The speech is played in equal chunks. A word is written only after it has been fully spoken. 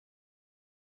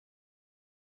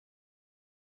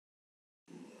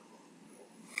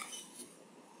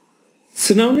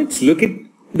So now let's look at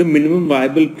the minimum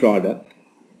viable product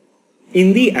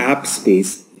in the app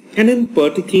space, and in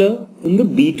particular in the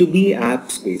B2B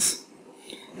app space.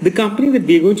 The company that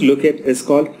we are going to look at is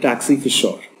called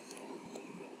TaxiForSure.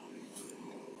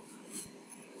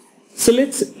 So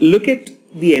let's look at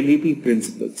the MVP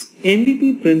principles.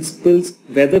 MVP principles,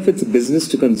 whether if it's a business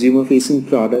to consumer facing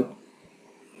product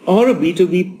or a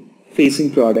B2B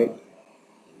facing product,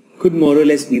 could more or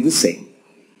less be the same.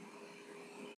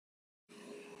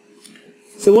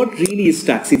 So what really is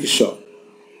TaxiForSure?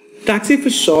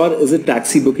 TaxiForSure is a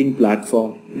taxi booking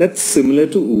platform that's similar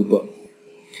to Uber.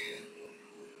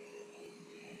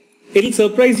 It'll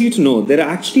surprise you to know there are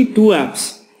actually two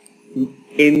apps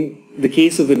in the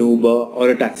case of an Uber or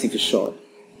a TaxiForSure.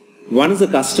 One is a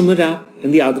customer app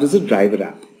and the other is a driver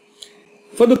app.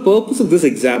 For the purpose of this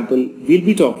example, we'll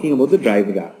be talking about the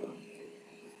driver app.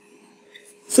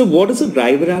 So what does a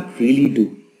driver app really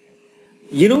do?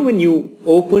 You know, when you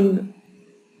open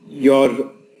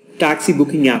your taxi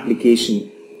booking application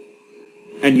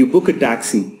and you book a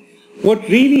taxi, what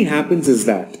really happens is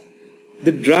that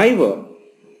the driver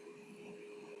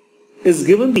is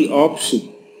given the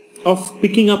option of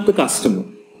picking up the customer,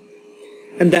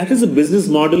 and that is a business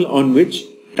model on which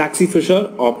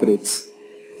TaxiForSure operates.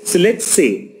 So let's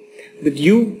say that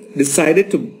you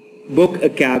decided to book a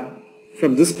cab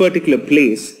from this particular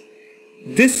place.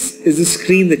 This is the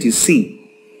screen that you see.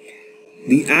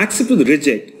 The accept or the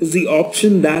reject is the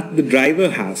option that the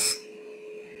driver has.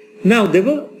 Now there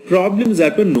were problems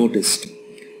that were noticed.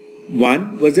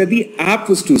 One was that the app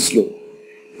was too slow.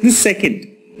 The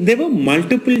second, there were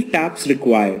multiple taps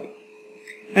required.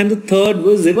 And the third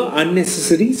was there were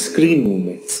unnecessary screen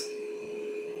movements.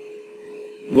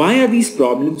 Why are these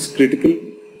problems critical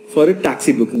for a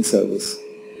taxi booking service?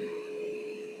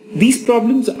 These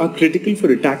problems are critical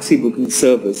for a taxi booking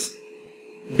service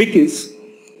because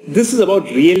this is about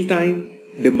real-time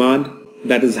demand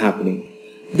that is happening.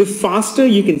 The faster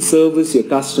you can service your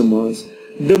customers,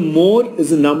 the more is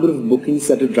the number of bookings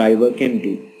that a driver can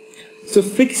do. So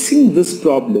fixing this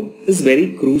problem is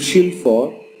very crucial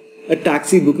for a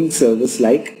taxi booking service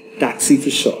like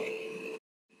TaxiForSure.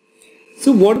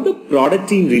 So what did the product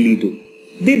team really do?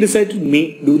 They decided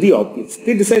to do the obvious.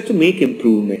 They decided to make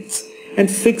improvements and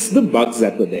fix the bugs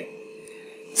that were there.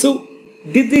 So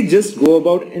did they just go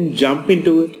about and jump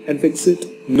into it and fix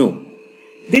it? No.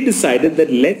 They decided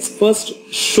that let's first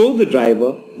show the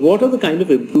driver what are the kind of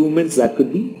improvements that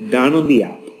could be done on the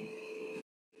app.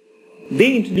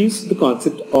 They introduced the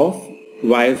concept of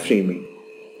wireframing.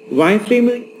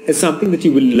 Wireframing is something that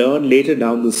you will learn later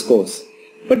down this course.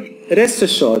 But rest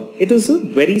assured, it is a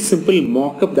very simple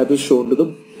mock-up that was shown to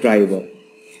the driver.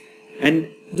 And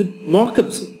the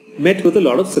mock-ups met with a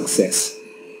lot of success.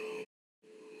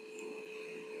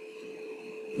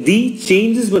 The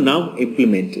changes were now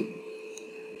implemented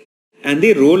and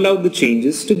they rolled out the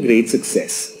changes to great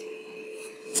success.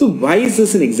 So why is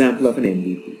this an example of an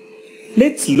MVP?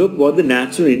 Let's look what the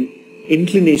natural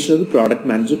inclination of the product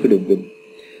manager could have been.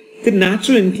 The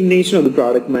natural inclination of the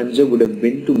product manager would have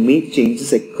been to make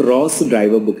changes across the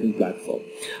driver booking platform.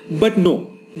 But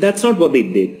no, that's not what they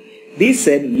did. They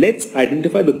said, let's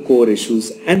identify the core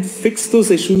issues and fix those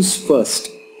issues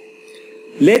first.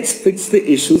 Let's fix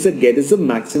the issues that get us the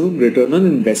maximum return on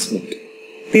investment.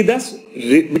 They thus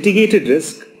mitigated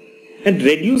risk and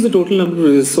reduced the total number of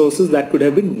resources that could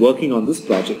have been working on this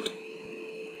project.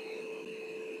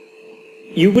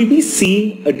 You will be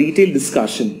seeing a detailed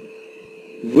discussion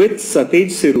with Satej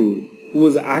Sirur, who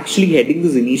was actually heading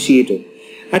this initiative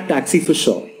at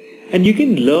TaxiForSure, and you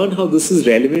can learn how this is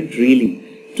relevant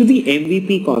really to the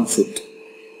MVP concept.